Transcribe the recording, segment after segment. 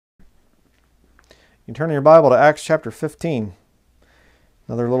You turn your Bible to Acts chapter 15.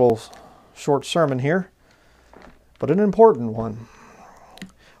 Another little short sermon here, but an important one.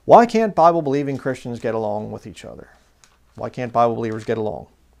 Why can't Bible-believing Christians get along with each other? Why can't Bible believers get along?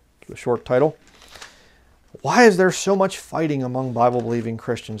 The short title. Why is there so much fighting among Bible-believing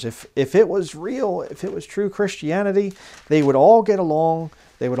Christians? If it was real, if it was true Christianity, they would all get along.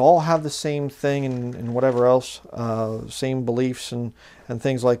 They would all have the same thing and whatever else, same beliefs and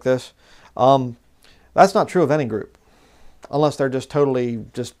things like this. That's not true of any group, unless they're just totally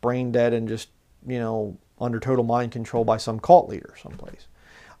just brain dead and just, under total mind control by some cult leader someplace.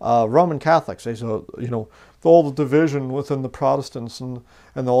 Roman Catholics, they say, all the division within the Protestants and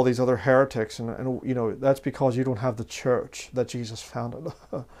all these other heretics, and that's because you don't have the church that Jesus founded.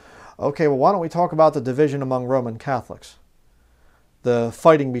 Okay, well, why don't we talk about the division among Roman Catholics? The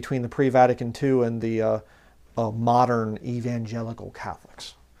fighting between the pre-Vatican II and the modern evangelical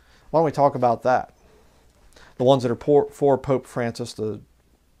Catholics. Why don't we talk about that? The ones that are for Pope Francis, the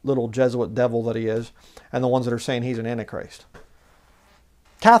little Jesuit devil that he is, and the ones that are saying he's an Antichrist.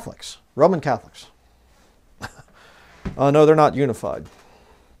 Catholics, Roman Catholics. No, they're not unified.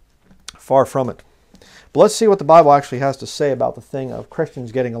 Far from it. But let's see what the Bible actually has to say about the thing of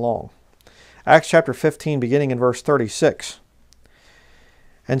Christians getting along. Acts chapter 15, beginning in verse 36.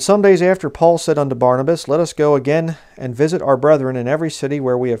 And some days after, Paul said unto Barnabas, Let us go again and visit our brethren in every city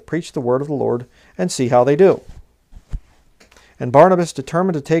where we have preached the word of the Lord, and see how they do. And Barnabas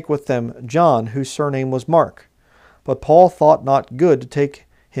determined to take with them John, whose surname was Mark. But Paul thought not good to take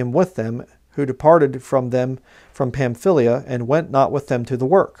him with them, who departed from them from Pamphylia, and went not with them to the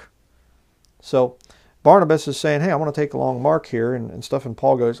work. So Barnabas is saying, hey, I want to take along Mark here and stuff. And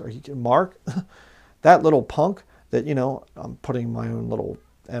Paul goes, are you kidding, Mark? That little punk that, I'm putting my own little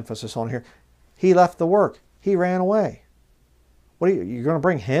emphasis on here. He left the work. He ran away. What are you're going to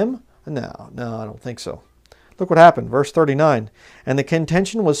bring him? No, I don't think so. Look what happened. Verse 39. And the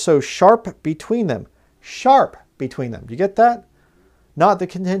contention was so sharp between them. Sharp between them. Do you get that? Not the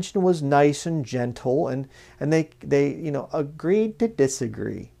contention was nice and gentle, and they agreed to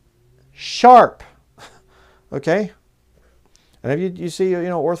disagree. Sharp. Okay? And if you see,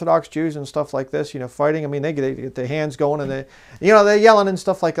 Orthodox Jews and stuff like this, fighting, they get their hands going and they're yelling and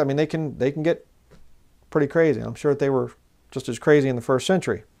stuff like that. They can get pretty crazy. I'm sure that they were just as crazy in the first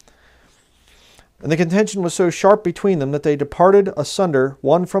century. And the contention was so sharp between them that they departed asunder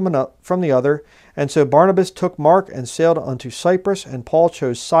one from the other. And so Barnabas took Mark and sailed unto Cyprus, and Paul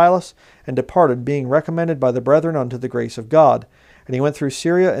chose Silas and departed, being recommended by the brethren unto the grace of God. And he went through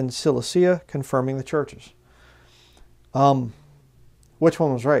Syria and Cilicia, confirming the churches. Which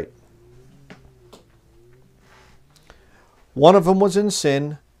one was right? One of them was in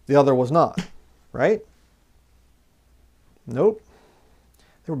sin, the other was not. Right? Nope.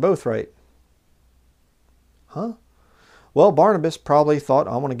 They were both right. Huh? Well, Barnabas probably thought,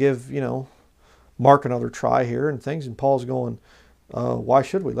 I want to give, Mark another try here and things. And Paul's going, why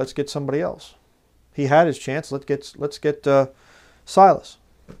should we? Let's get somebody else. He had his chance. Let's get Silas.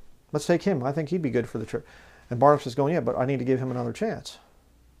 Let's take him. I think he'd be good for the church. And Barnabas is going, yeah, but I need to give him another chance.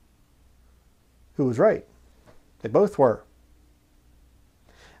 Who was right? They both were.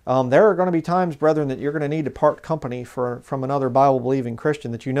 There are going to be times, brethren, that you're going to need to part company from another Bible-believing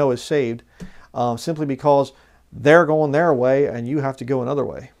Christian that is saved, simply because they're going their way and you have to go another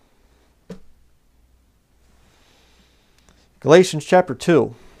way. Galatians chapter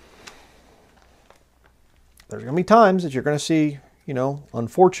 2. There's going to be times that you're going to see,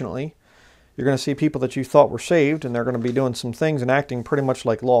 unfortunately, you're going to see people that you thought were saved, and they're going to be doing some things and acting pretty much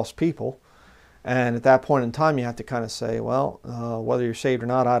like lost people. And at that point in time, you have to kind of say, well, whether you're saved or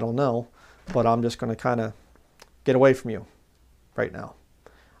not, I don't know, but I'm just going to kind of get away from you right now.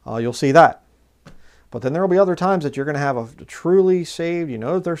 You'll see that. But then there will be other times that you're going to have a truly saved,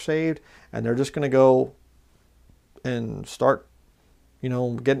 that they're saved, and they're just going to go and start,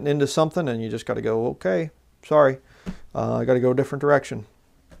 getting into something, and you just got to go, okay, sorry, I got to go a different direction.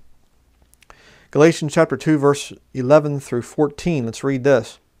 Galatians chapter 2, verse 11 through 14. Let's read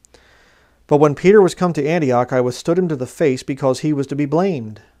this. But when Peter was come to Antioch, I withstood him to the face, because he was to be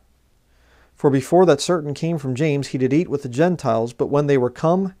blamed. For before that certain came from James, he did eat with the Gentiles, but when they were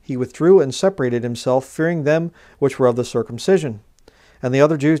come, he withdrew and separated himself, fearing them which were of the circumcision. And the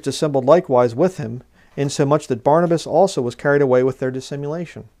other Jews dissembled likewise with him, insomuch that Barnabas also was carried away with their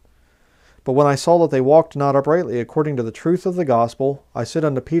dissimulation. But when I saw that they walked not uprightly according to the truth of the gospel, I said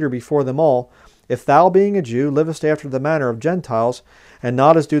unto Peter before them all, If thou, being a Jew, livest after the manner of Gentiles, and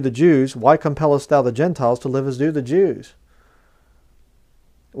not as do the Jews, why compellest thou the Gentiles to live as do the Jews?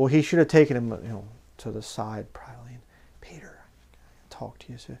 Well, he should have taken him, to the side privately. Peter, talk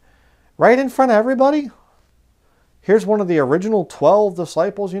to you. Right in front of everybody? Here's one of the original 12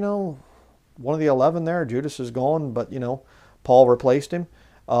 disciples, one of the 11 there. Judas is gone, but, Paul replaced him.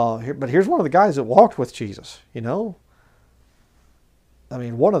 But here's one of the guys that walked with Jesus, I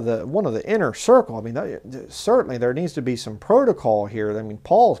mean, one of the inner circle. I mean, certainly there needs to be some protocol here. I mean,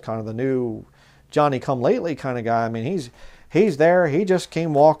 Paul's kind of the new Johnny-come-lately kind of guy. I mean, he's there. He just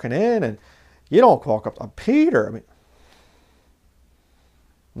came walking in, and you don't walk up to Peter.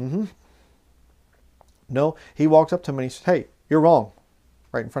 I mean, no, he walked up to him and he said, "Hey, you're wrong,"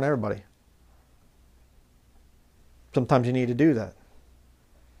 right in front of everybody. Sometimes you need to do that.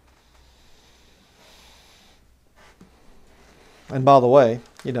 And by the way,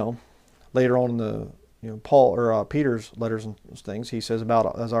 later on in the Paul or Peter's letters and things, he says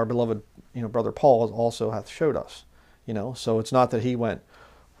about as our beloved brother Paul also hath showed us. So it's not that he went,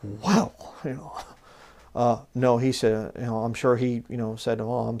 well, no, he said, I'm sure he said,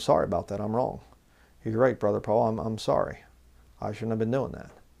 "Oh, I'm sorry about that. I'm wrong. You're right, brother Paul. I'm sorry. I shouldn't have been doing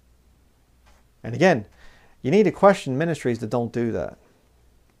that." And again, you need to question ministries that don't do that.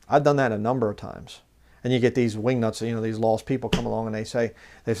 I've done that a number of times. And you get these wingnuts, these lost people come along and they say,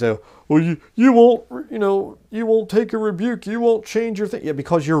 "Well, you won't, you won't take a rebuke. You won't change your thing." Yeah,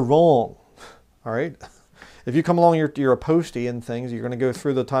 because you're wrong. All right. If you come along, you're a postie and things. You're going to go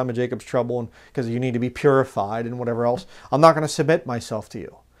through the time of Jacob's trouble, and because you need to be purified and whatever else. I'm not going to submit myself to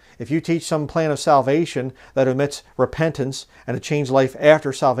you. If you teach some plan of salvation that omits repentance and a changed life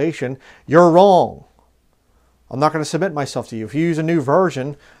after salvation, you're wrong. I'm not going to submit myself to you. If you use a new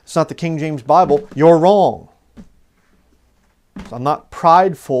version, it's not the King James Bible, you're wrong. So I'm not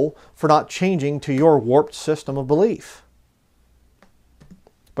prideful for not changing to your warped system of belief.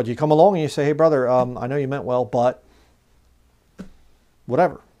 But you come along and you say, "Hey, brother, I know you meant well, but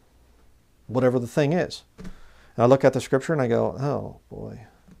whatever. Whatever the thing is." And I look at the scripture and I go, "Oh, boy.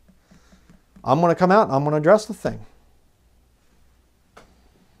 I'm going to come out and I'm going to address the thing.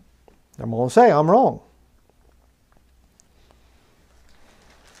 I'm going to say I'm wrong.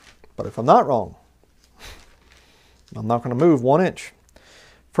 But if I'm not wrong, I'm not going to move 1 inch."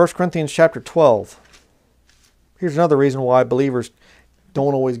 1 Corinthians chapter 12. Here's another reason why believers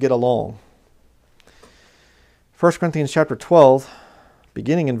don't always get along. 1 Corinthians chapter 12,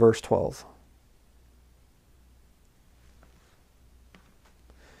 beginning in verse 12.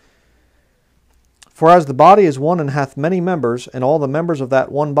 "For as the body is one and hath many members, and all the members of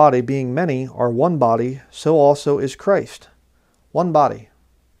that one body, being many, are one body, so also is Christ." One body.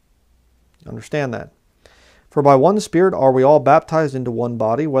 Understand that. "For by one Spirit are we all baptized into one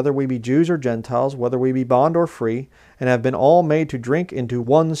body, whether we be Jews or Gentiles, whether we be bond or free, and have been all made to drink into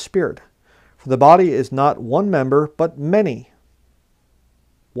one Spirit. For the body is not one member, but many."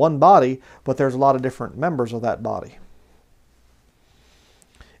 One body, but there's a lot of different members of that body.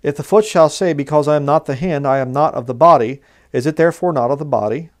 "If the foot shall say, Because I am not the hand, I am not of the body, is it therefore not of the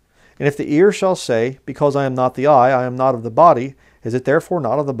body? And if the ear shall say, Because I am not the eye, I am not of the body, is it therefore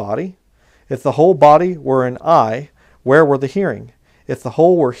not of the body? If the whole body were an eye, where were the hearing? If the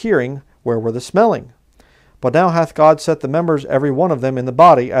whole were hearing, where were the smelling? But now hath God set the members every one of them in the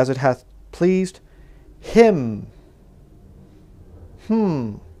body, as it hath pleased Him."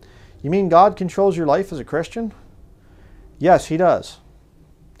 You mean God controls your life as a Christian? Yes, He does.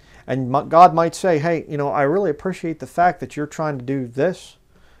 And God might say, "Hey, I really appreciate the fact that you're trying to do this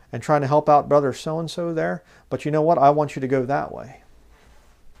and trying to help out brother so-and-so there, but you know what? I want you to go that way.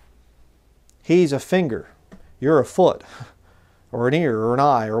 He's a finger. You're a foot or an ear or an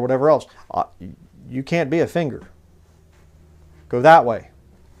eye or whatever else. You can't be a finger. Go that way."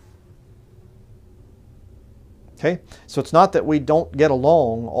 Okay? So it's not that we don't get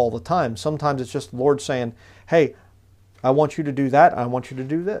along all the time. Sometimes it's just the Lord saying, "Hey, I want you to do that. I want you to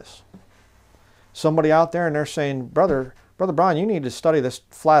do this." Somebody out there and they're saying, Brother Brian, you need to study this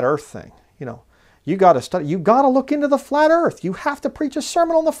flat earth thing. You got to study. You got to look into the flat earth. You have to preach a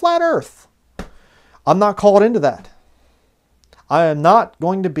sermon on the flat earth. I'm not called into that. I am not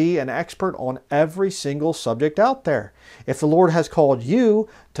going to be an expert on every single subject out there. If the Lord has called you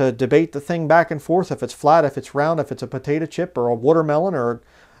to debate the thing back and forth, if it's flat, if it's round, if it's a potato chip or a watermelon or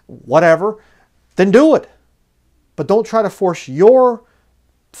whatever, then do it. But don't try to force your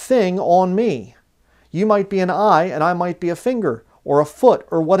thing on me. You might be an eye and I might be a finger or a foot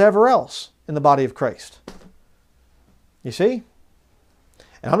or whatever else in the body of Christ. You see?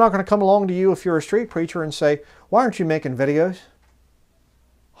 And I'm not going to come along to you if you're a street preacher and say, "Why aren't you making videos?"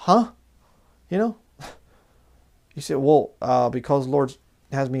 Huh? You say, "Well, because the Lord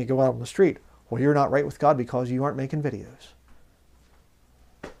has me go out on the street." Well, you're not right with God because you aren't making videos.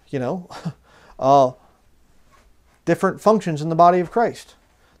 Different functions in the body of Christ.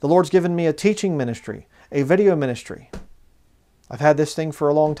 The Lord's given me a teaching ministry, a video ministry. I've had this thing for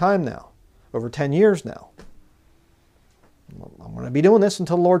a long time now, over 10 years now. I'm going to be doing this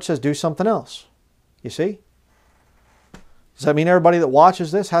until the Lord says do something else. You see? Does that mean everybody that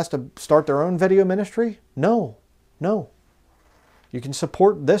watches this has to start their own video ministry? No. No. You can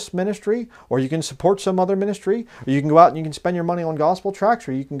support this ministry, or you can support some other ministry, or you can go out and you can spend your money on gospel tracts,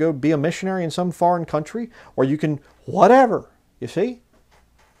 or you can go be a missionary in some foreign country, or you can whatever. You see?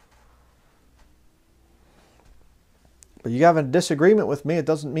 But you have a disagreement with me, it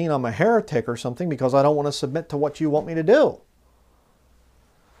doesn't mean I'm a heretic or something, because I don't want to submit to what you want me to do.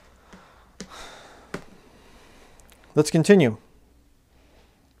 Let's continue.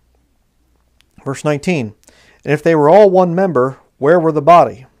 Verse 19. And if they were all one member, where were the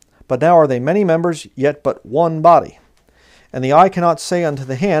body? But now are they many members, yet but one body. And the eye cannot say unto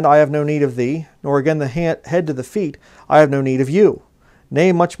the hand, I have no need of thee, nor again the head to the feet, I have no need of you.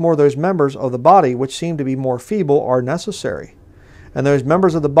 Nay, much more those members of the body which seem to be more feeble are necessary. And those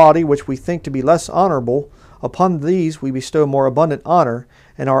members of the body which we think to be less honorable, upon these we bestow more abundant honor,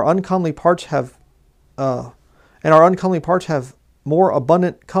 and our uncomely parts have more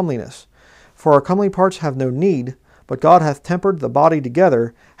abundant comeliness. For our comely parts have no need, but God hath tempered the body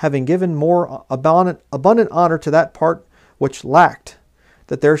together, having given more abundant honor to that part which lacked,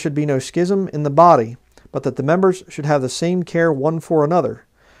 that there should be no schism in the body, but that the members should have the same care one for another.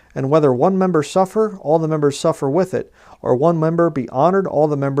 And whether one member suffer, all the members suffer with it, or one member be honored, all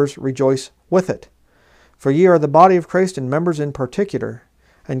the members rejoice with it. For ye are the body of Christ, and members in particular.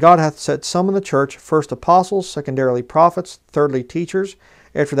 And God hath set some in the church, first apostles, secondarily prophets, thirdly teachers,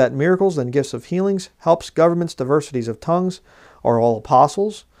 after that miracles, then gifts of healings, helps, governments, diversities of tongues. Are all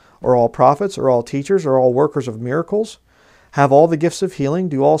apostles? Are all prophets? Are all teachers? Are all workers of miracles? Have all the gifts of healing?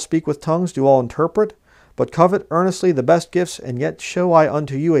 Do all speak with tongues? Do all interpret? But covet earnestly the best gifts, and yet show I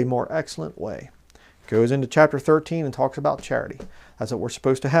unto you a more excellent way. Goes into chapter 13 and talks about charity. That's what we're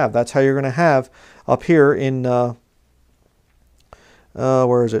supposed to have. That's how you're going to have up here in,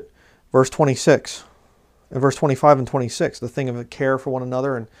 where is it? Verse 26. Verse 25 and 26, the thing of care for one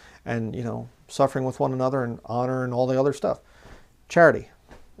another and you know, suffering with one another and honor and all the other stuff. Charity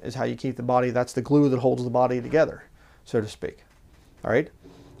is how you keep the body. That's the glue that holds the body together, so to speak. All right?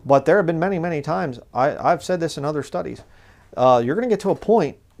 But there have been many, many times, I've said this in other studies, you're going to get to a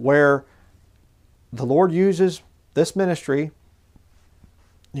point where the Lord uses this ministry,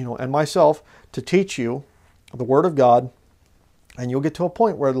 you know, and myself to teach you the Word of God, and you'll get to a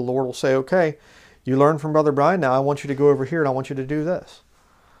point where the Lord will say, okay, you learned from Brother Brian, now I want you to go over here and I want you to do this.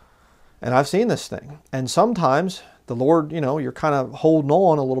 And I've seen this thing. And sometimes the Lord, you know, you're kind of holding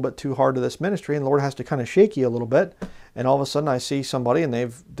on a little bit too hard to this ministry, and the Lord has to kind of shake you a little bit. And all of a sudden I see somebody and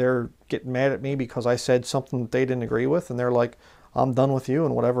they're getting mad at me because I said something that they didn't agree with, and they're like, I'm done with you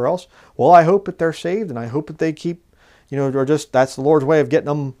and whatever else. Well, I hope that they're saved, and I hope that they keep, you know, or just that's the Lord's way of getting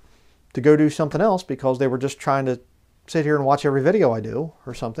them to go do something else because they were just trying to sit here and watch every video I do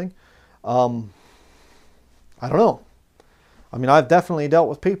or something. I don't know. I mean, I've definitely dealt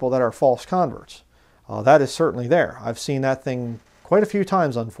with people that are false converts. That is certainly there. I've seen that thing quite a few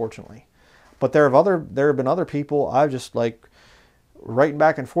times, unfortunately. But there have been other people I've just like writing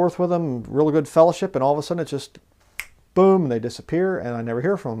back and forth with them, real good fellowship, and all of a sudden it's just boom, they disappear, and I never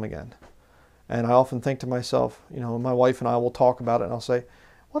hear from them again. And I often think to myself, you know, my wife and I will talk about it, and I'll say,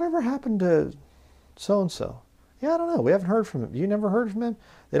 whatever happened to so-and-so? Yeah, I don't know. We haven't heard from him. You never heard from him?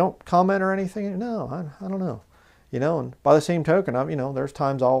 They don't comment or anything? No, I don't know. You know, and by the same token, you know, there's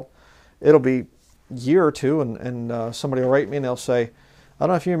times it'll be a year or two, and somebody will write me and they'll say, I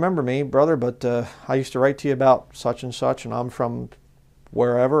don't know if you remember me, brother, but I used to write to you about such and such, and I'm from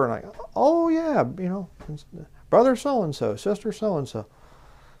wherever. And I go, oh yeah, you know, brother so-and-so, sister so-and-so.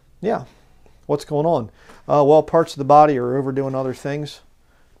 Yeah, what's going on? Well, parts of the body are overdoing other things,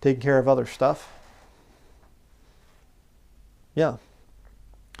 taking care of other stuff. Yeah.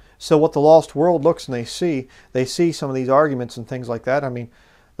 So what the lost world looks and they see some of these arguments and things like that. I mean,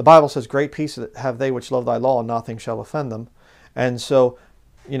 the Bible says, great peace have they which love thy law, and nothing shall offend them. And so,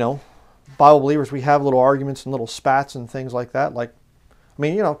 you know, Bible believers, we have little arguments and little spats and things like that. Like, I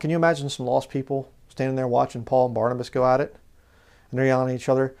mean, you know, can you imagine some lost people standing there watching Paul and Barnabas go at it? And they're yelling at each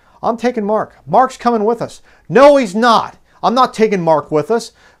other, I'm taking Mark. Mark's coming with us. No, he's not. I'm not taking Mark with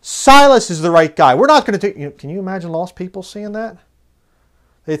us. Silas is the right guy. We're not going to take... You know, can you imagine lost people seeing that?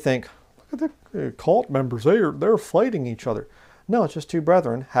 They think, look at the cult members. They're fighting each other. No, it's just two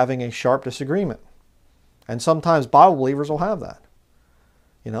brethren having a sharp disagreement. And sometimes Bible believers will have that.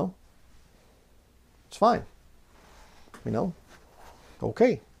 You know? It's fine. You know?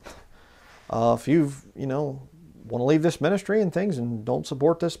 Okay. If you've, you know, want to leave this ministry and things and don't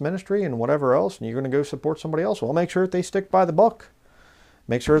support this ministry and whatever else, and you're going to go support somebody else, well, make sure that they stick by the book.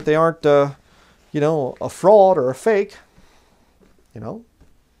 Make sure that they aren't, a fraud or a fake.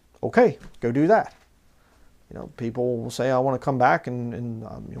 Okay, go do that. People will say, I want to come back and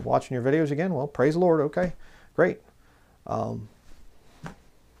watching your videos again. Well, praise the Lord. Okay, great.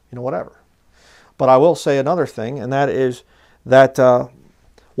 Whatever. But I will say another thing, and that is that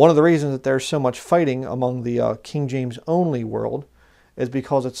one of the reasons that there's so much fighting among the King James only world is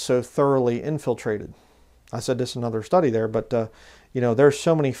because it's so thoroughly infiltrated. I said this in another study there, but there's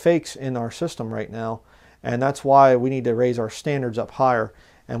so many fakes in our system right now, and that's why we need to raise our standards up higher,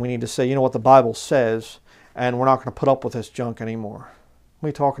 and we need to say, what the Bible says, and we're not going to put up with this junk anymore.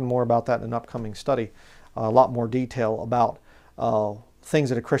 We'll be talking more about that in an upcoming study, a lot more detail about things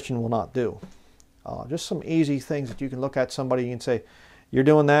that a Christian will not do. Just some easy things that you can look at somebody and say, you're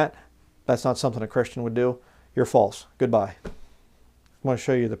doing that, that's not something a Christian would do, you're false, goodbye. I'm going to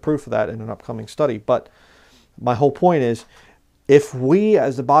show you the proof of that in an upcoming study, but my whole point is, if we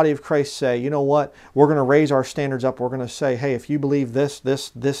as the body of Christ say, you know what, we're going to raise our standards up, we're going to say, hey, if you believe this,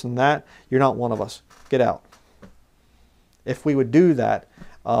 this, and that, you're not one of us. Get out. If we would do that,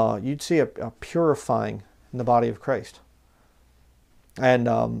 you'd see a purifying in the body of Christ. And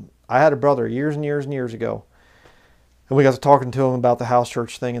I had a brother years and years and years ago, and we got to talking to him about the house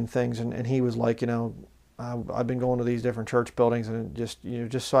church thing and things, and he was like, I've been going to these different church buildings, and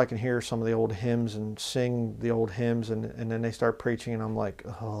just so I can hear some of the old hymns and sing the old hymns, and then they start preaching, and I'm like,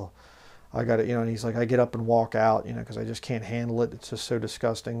 oh, I got it, and he's like, I get up and walk out, because I just can't handle it. It's just so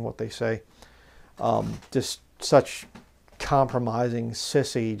disgusting what they say. Just such compromising,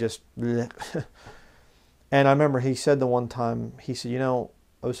 sissy, just bleh. And I remember he said the one time, he said,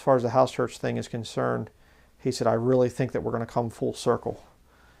 as far as the house church thing is concerned, he said, I really think that we're going to come full circle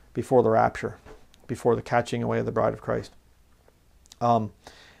before the rapture, before the catching away of the bride of Christ.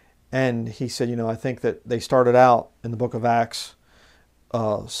 And he said, I think that they started out in the book of Acts,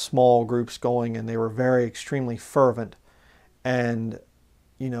 small groups going, and they were very extremely fervent. And,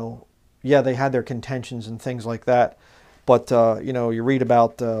 yeah, they had their contentions and things like that. But, you read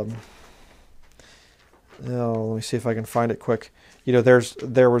about, let me see if I can find it quick.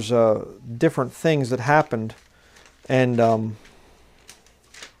 There was different things that happened, and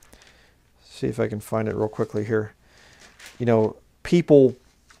see if I can find it real quickly here. People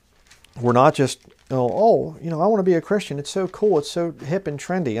were not just, I want to be a Christian. It's so cool. It's so hip and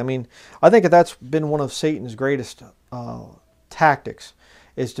trendy. I mean, I think that's been one of Satan's greatest tactics,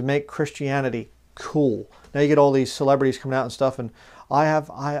 is to make Christianity cool. Now you get all these celebrities coming out and stuff, and I have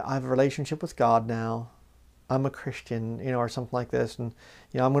a relationship with God now. I'm a Christian, or something like this, and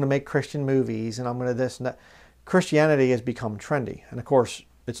I'm going to make Christian movies, and I'm going to this and that. Christianity has become trendy, and of course,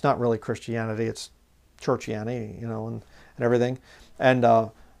 it's not really Christianity; it's churchianity, and everything. And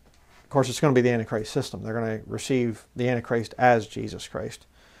of course, it's going to be the Antichrist system. They're going to receive the Antichrist as Jesus Christ.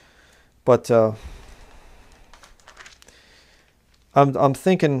 But I'm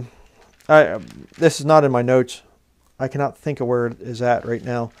thinking, this is not in my notes. I cannot think of where it is at right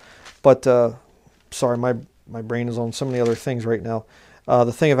now. But sorry, my brain is on so many other things right now.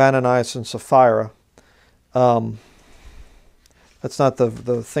 The thing of Ananias and Sapphira. That's not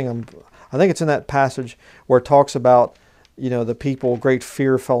the thing I think it's in that passage where it talks about, the people, great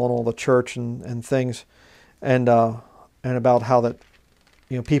fear fell on all the church and things, and about how that,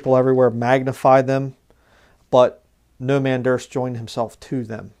 people everywhere magnified them, but no man durst join himself to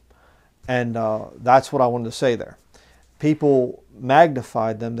them. And that's what I wanted to say there. People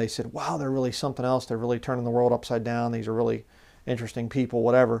magnified them. They said, wow, they're really something else. They're really turning the world upside down. These are really interesting people,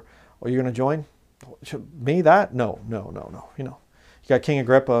 whatever. Are you going to join? Me, that? No. You got King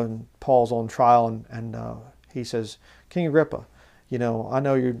Agrippa, and Paul's on trial, and he says, King Agrippa, I know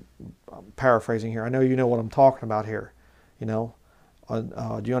I'm paraphrasing here. I know you know what I'm talking about here. Do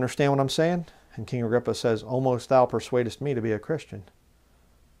you understand what I'm saying? And King Agrippa says, almost thou persuadest me to be a Christian.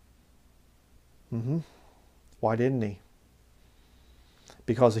 Why didn't he?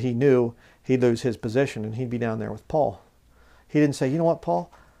 Because he knew he'd lose his position and he'd be down there with Paul. He didn't say, you know what,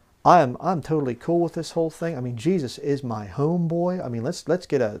 Paul? I'm totally cool with this whole thing. I mean, Jesus is my homeboy. I mean, let's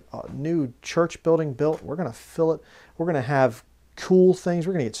get a new church building built. We're going to fill it. We're going to have cool things.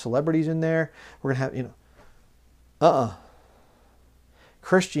 We're going to get celebrities in there. We're going to have,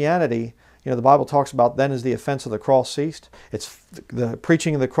 Christianity, the Bible talks about, then is the offense of the cross ceased. It's the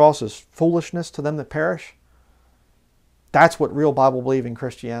preaching of the cross is foolishness to them that perish. That's what real Bible-believing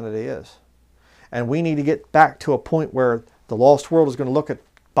Christianity is. And we need to get back to a point where the lost world is going to look at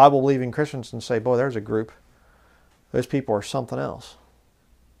Bible-believing Christians and say, boy, there's a group. Those people are something else.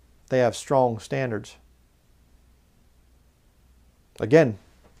 They have strong standards. Again,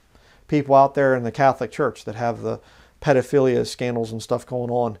 people out there in the Catholic Church that have the pedophilia scandals and stuff going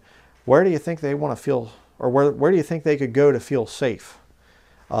on, where do you think they want to feel, or where do you think they could go to feel safe?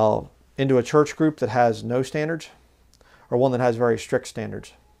 Into a church group that has no standards, or one that has very strict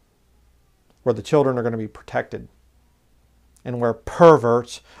standards, where the children are going to be protected, and where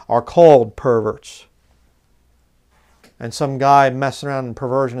perverts are called perverts. And some guy messing around in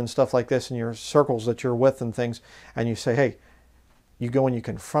perversion and stuff like this in your circles that you're with and things, and you say, hey, you go and you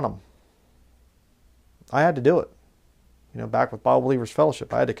confront them. I had to do it. You know, back with Bible Believers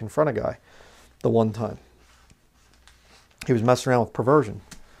Fellowship, I had to confront a guy the one time. He was messing around with perversion,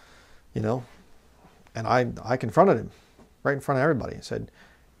 you know, and I confronted him right in front of everybody and said,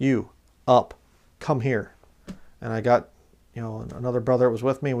 you, up, come here. And I got, you know, another brother that was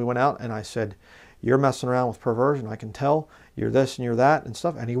with me, and we went out, and I said, you're messing around with perversion. I can tell you're this and you're that and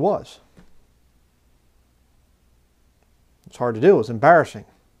stuff. And he was. It's hard to do. It was embarrassing.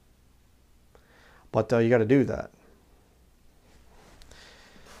 But you got to do that.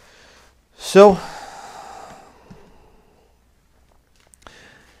 So,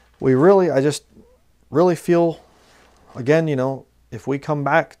 I just really feel, again, you know, if we come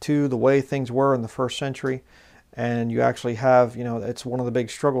back to the way things were in the first century, and you actually have, you know, it's one of the big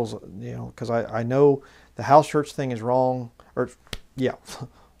struggles, you know, because I know the house church thing is wrong, or, yeah.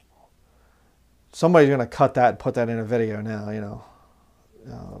 Somebody's going to cut that and put that in a video now, you know.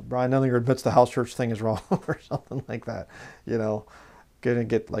 Brian Nunlinger admits the house church thing is wrong, or something like that, you know. Going to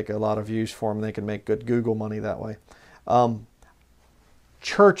get like a lot of views for them. They can make good Google money that way.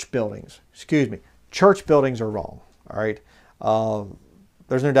 Church buildings, church buildings are wrong, all right?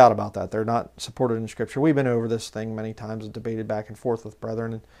 There's no doubt about that. They're not supported in Scripture. We've been over this thing many times and debated back and forth with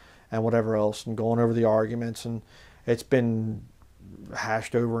brethren and whatever else, and going over the arguments, and it's been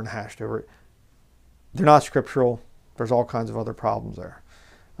hashed over and hashed over. They're not scriptural. There's all kinds of other problems there.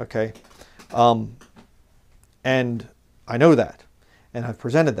 Okay? And I know that, and I've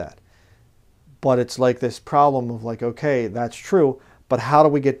presented that. But it's like this problem of like, okay, that's true, but how do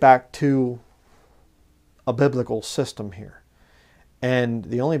we get back to a biblical system here? And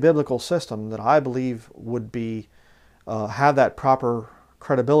the only biblical system that I believe would be have that proper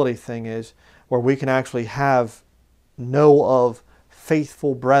credibility thing is where we can actually know of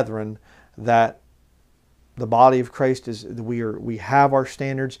faithful brethren that the body of Christ is. We have our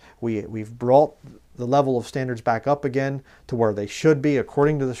standards. We've brought the level of standards back up again to where they should be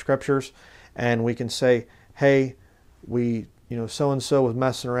according to the Scriptures, and we can say, hey, so and so was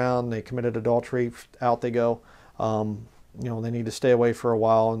messing around. They committed adultery. Out they go. They need to stay away for a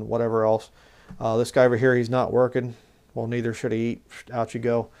while and whatever else. This guy over here, he's not working. Well, neither should he eat. Out you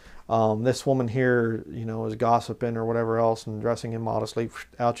go. This woman here, is gossiping or whatever else and dressing immodestly.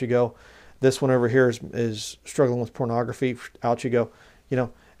 Out you go. This one over here is struggling with pornography. Out you go.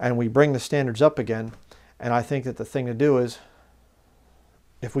 And we bring the standards up again. And I think that the thing to do is,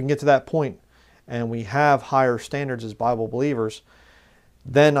 if we can get to that point and we have higher standards as Bible believers,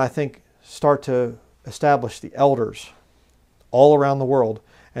 then I think start to establish the elders all around the world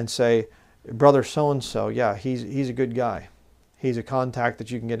and say, brother so-and-so, yeah, he's a good guy. He's a contact that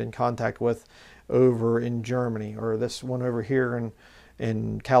you can get in contact with over in Germany, or this one over here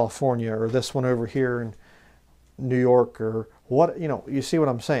in California, or this one over here in New York, or what, you see what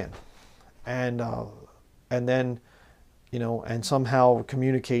I'm saying? And then, and somehow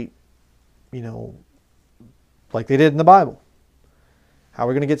communicate, like they did in the Bible. How are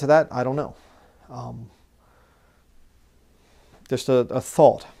we going to get to that? I don't know. Just a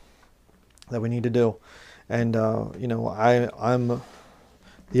thought that we need to do. And, I'm the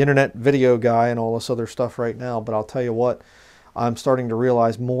internet video guy and all this other stuff right now, but I'll tell you what, I'm starting to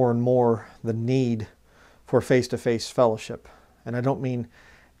realize more and more the need for face-to-face fellowship. And I don't mean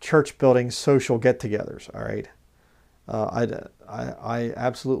church building social get-togethers, all right? I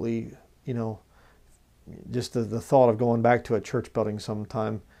absolutely, just the thought of going back to a church building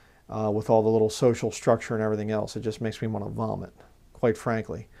sometime with all the little social structure and everything else, it just makes me want to vomit, quite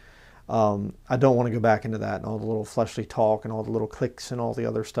frankly. I don't want to go back into that and all the little fleshly talk and all the little cliques and all the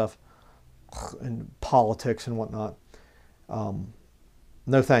other stuff and politics and whatnot.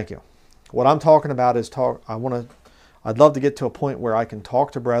 No, thank you. What I'm talking about is I'd love to get to a point where I can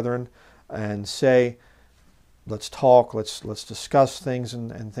talk to brethren and say, let's talk, let's discuss things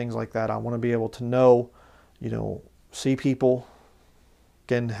and things like that. I want to be able to know, see people.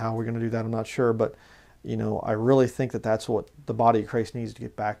 Again, how we're going to do that, I'm not sure, but I really think that that's what the body of Christ needs to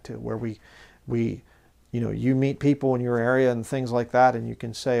get back to, where we you meet people in your area and things like that, and you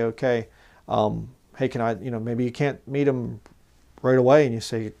can say, okay, hey, can I, maybe you can't meet them right away, and you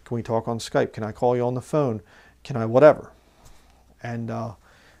say, can we talk on Skype? Can I call you on the phone? Can I whatever? and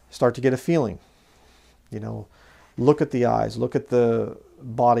start to get a feeling. You know, look at the eyes, look at the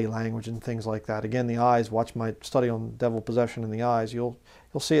body language and things like that. Again, the eyes, watch my study on devil possession in the eyes. You'll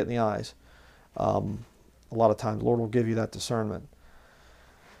see it in the eyes. A lot of times the Lord will give you that discernment.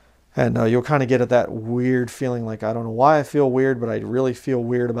 And you'll kind of get at that weird feeling like, I don't know why I feel weird, but I really feel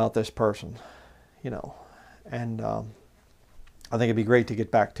weird about this person, you know. And I think it'd be great to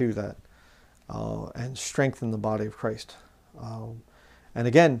get back to that and strengthen the body of Christ. And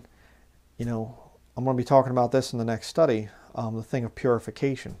again, you know, I'm going to be talking about this in the next study, the thing of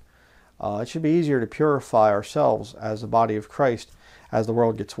purification. It should be easier to purify ourselves as the body of Christ as the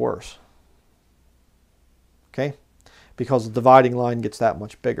world gets worse. Okay? Because the dividing line gets that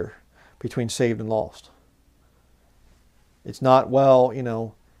much bigger between saved and lost. It's not, well, you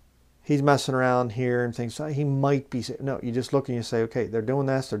know, he's messing around here and things. He might be saved. No, you just look and you say, okay, they're doing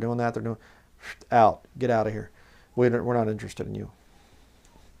this, they're doing that, they're doing... Out. Get out of here. We're not interested in you.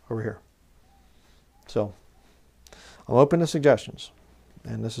 Over here. So, I'm open to suggestions.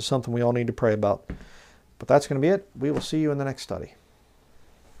 And this is something we all need to pray about. But that's going to be it. We will see you in the next study.